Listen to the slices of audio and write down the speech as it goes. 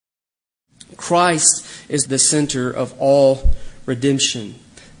Christ is the center of all redemption.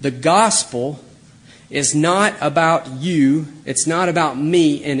 The gospel is not about you, it's not about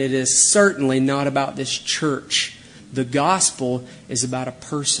me, and it is certainly not about this church. The gospel is about a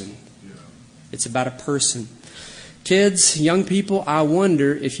person. It's about a person. Kids, young people, I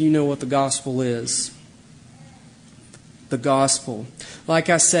wonder if you know what the gospel is. The gospel. Like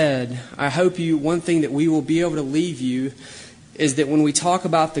I said, I hope one thing that we will be able to leave you is that when we talk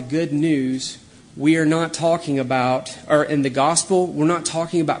about the good news, we are not talking about, or in the gospel, we're not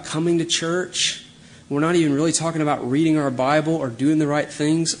talking about coming to church. We're not even really talking about reading our Bible or doing the right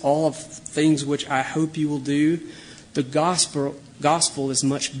things, all of things which I hope you will do. The gospel is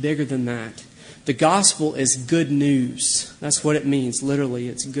much bigger than that. The gospel is good news. That's what it means, literally.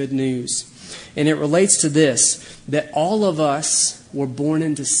 It's good news. And it relates to this, that all of us were born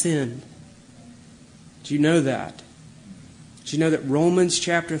into sin. Do you know that? Do you know that Romans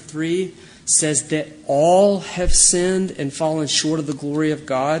chapter 3 says that all have sinned and fallen short of the glory of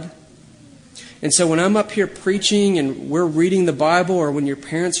God? And so when I'm up here preaching and we're reading the Bible, or when your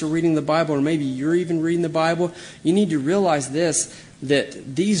parents are reading the Bible, or maybe you're even reading the Bible, you need to realize this,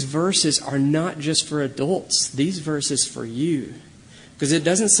 that these verses are not just for adults. These verses for you. Because it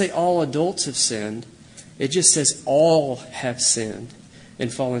doesn't say all adults have sinned. It just says all have sinned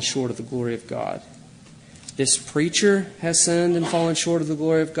and fallen short of the glory of God. This preacher has sinned and fallen short of the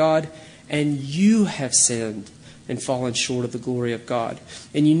glory of God, and you have sinned and fallen short of the glory of God.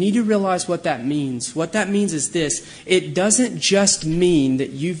 And you need to realize what that means. What that means is this. It doesn't just mean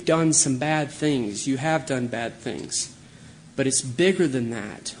that you've done some bad things. You have done bad things. But it's bigger than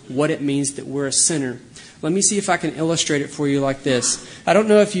that. What it means that we're a sinner. Let me see if I can illustrate it for you like this. I don't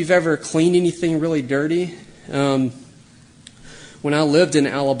know if you've ever cleaned anything really dirty. When I lived in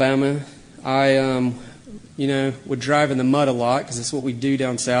Alabama, I would drive in the mud a lot because that's what we do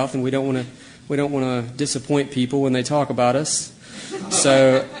down south, and we don't want to disappoint people when they talk about us.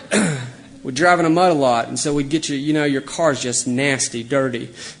 So we'd drive in the mud a lot, and so we'd get your car's just nasty,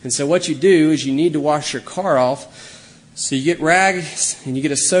 dirty. And so what you do is you need to wash your car off. So you get rags and you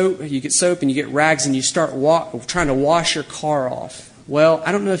get soap and you get rags and you start trying to wash your car off. Well,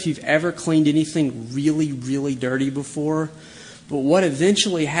 I don't know if you've ever cleaned anything really, really dirty before, but what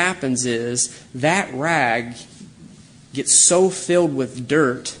eventually happens is that rag gets so filled with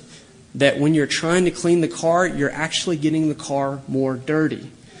dirt that when you're trying to clean the car, you're actually getting the car more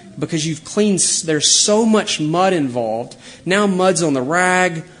dirty. Because you've cleaned, there's so much mud involved. Now mud's on the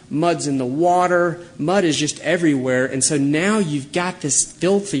rag, mud's in the water, mud is just everywhere. And so now you've got this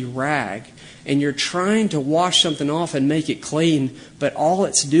filthy rag and you're trying to wash something off and make it clean, but all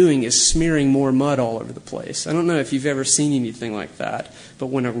it's doing is smearing more mud all over the place. I don't know if you've ever seen anything like that, but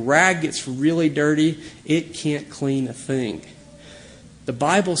when a rag gets really dirty, it can't clean a thing. The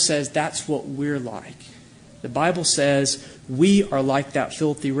Bible says that's what we're like. The Bible says we are like that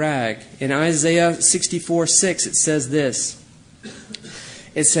filthy rag. In Isaiah 64:6, it says this.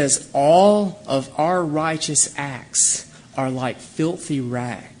 It says, all of our righteous acts are like filthy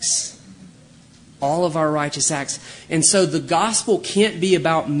rags. All of our righteous acts. And so the gospel can't be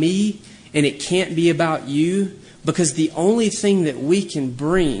about me and it can't be about you, because the only thing that we can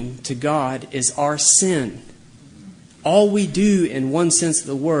bring to God is our sin. All we do, in one sense of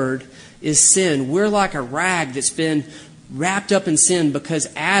the word, is sin. We're like a rag that's been wrapped up in sin because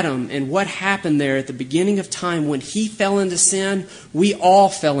Adam, and what happened there at the beginning of time when he fell into sin, we all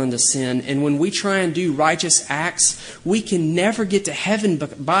fell into sin. And when we try and do righteous acts, we can never get to heaven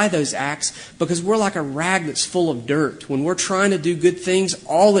by those acts because we're like a rag that's full of dirt. When we're trying to do good things,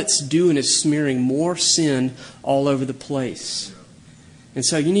 all it's doing is smearing more sin all over the place. And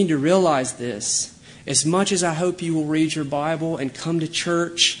so you need to realize this. As much as I hope you will read your Bible and come to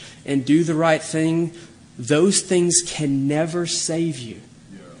church and do the right thing, those things can never save you.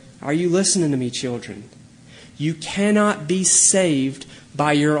 Are you listening to me, children? You cannot be saved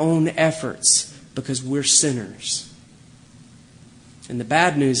by your own efforts because we're sinners. And the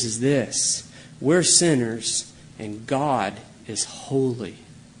bad news is this. We're sinners and God is holy.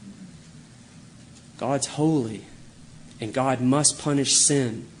 God's holy and God must punish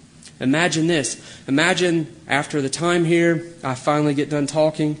sin. Imagine this. Imagine after the time here, I finally get done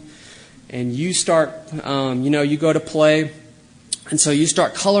talking, and you start, you go to play, and so you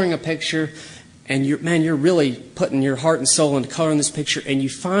start coloring a picture, and you're really putting your heart and soul into coloring this picture, and you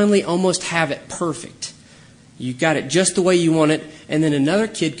finally almost have it perfect. You got it just the way you want it, and then another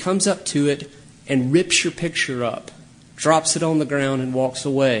kid comes up to it and rips your picture up, drops it on the ground, and walks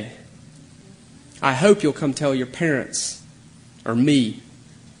away. I hope you'll come tell your parents, or me,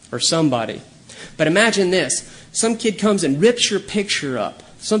 or somebody. But imagine this. Some kid comes and rips your picture up,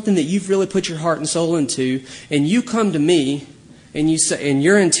 something that you've really put your heart and soul into, and you come to me and you say, and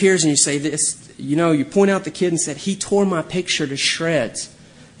you're in tears and you say this, you point out the kid and said, he tore my picture to shreds.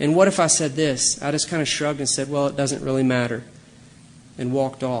 And what if I said this? I just kind of shrugged and said, well, it doesn't really matter, and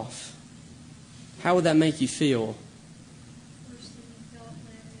walked off. How would that make you feel? Worse than you felt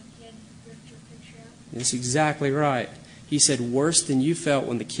when a kid ripped your picture up. That's exactly right. He said, worse than you felt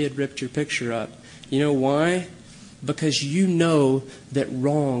when the kid ripped your picture up. You know why? Because you know that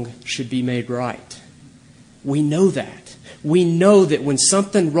wrong should be made right. We know that. We know that when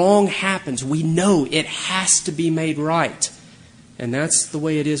something wrong happens, we know it has to be made right. And that's the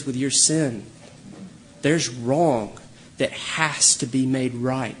way it is with your sin. There's wrong that has to be made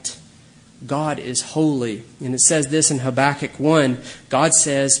right. God is holy. And it says this in Habakkuk 1.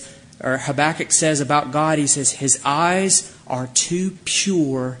 Habakkuk says about God, he says, His eyes are too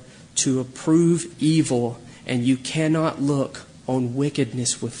pure to approve evil, and you cannot look on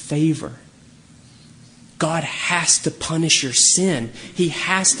wickedness with favor. God has to punish your sin. He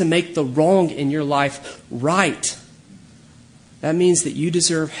has to make the wrong in your life right. That means that you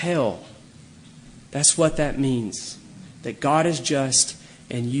deserve hell. That's what that means. That God is just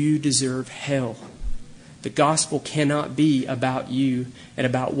and you deserve hell. The gospel cannot be about you and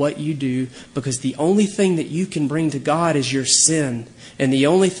about what you do, because the only thing that you can bring to God is your sin. And the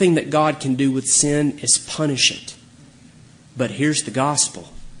only thing that God can do with sin is punish it. But here's the gospel.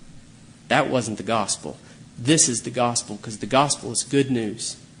 That wasn't the gospel. This is the gospel, because the gospel is good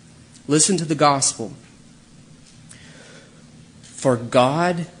news. Listen to the gospel. For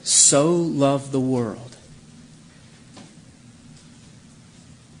God so loved the world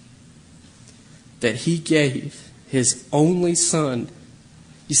that He gave His only Son.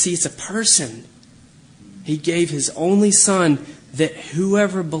 You see, it's a person. He gave His only Son that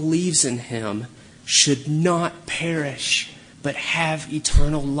whoever believes in Him should not perish, but have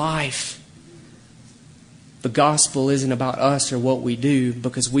eternal life. The gospel isn't about us or what we do,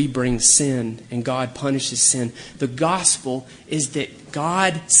 because we bring sin and God punishes sin. The gospel is that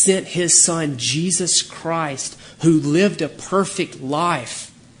God sent His Son, Jesus Christ, who lived a perfect life.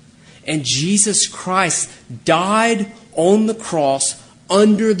 And Jesus Christ died on the cross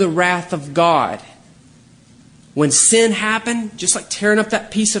under the wrath of God. When sin happened, just like tearing up that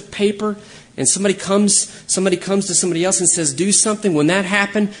piece of paper, and somebody comes to somebody else and says, do something. When that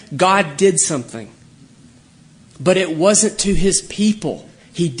happened, God did something. But it wasn't to His people.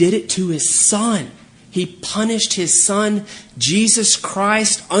 He did it to His Son. He punished His Son, Jesus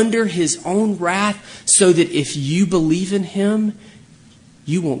Christ, under His own wrath, so that if you believe in Him,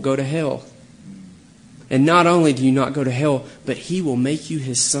 you won't go to hell. And not only do you not go to hell, but He will make you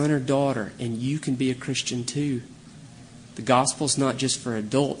His son or daughter, and you can be a Christian too. The gospel's not just for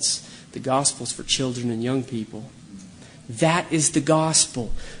adults. The gospel's for children and young people. That is the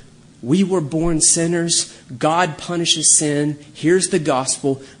gospel. We were born sinners. God punishes sin. Here's the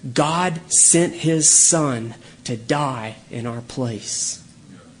gospel. God sent His Son to die in our place.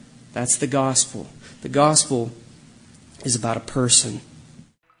 That's the gospel. The gospel is about a person.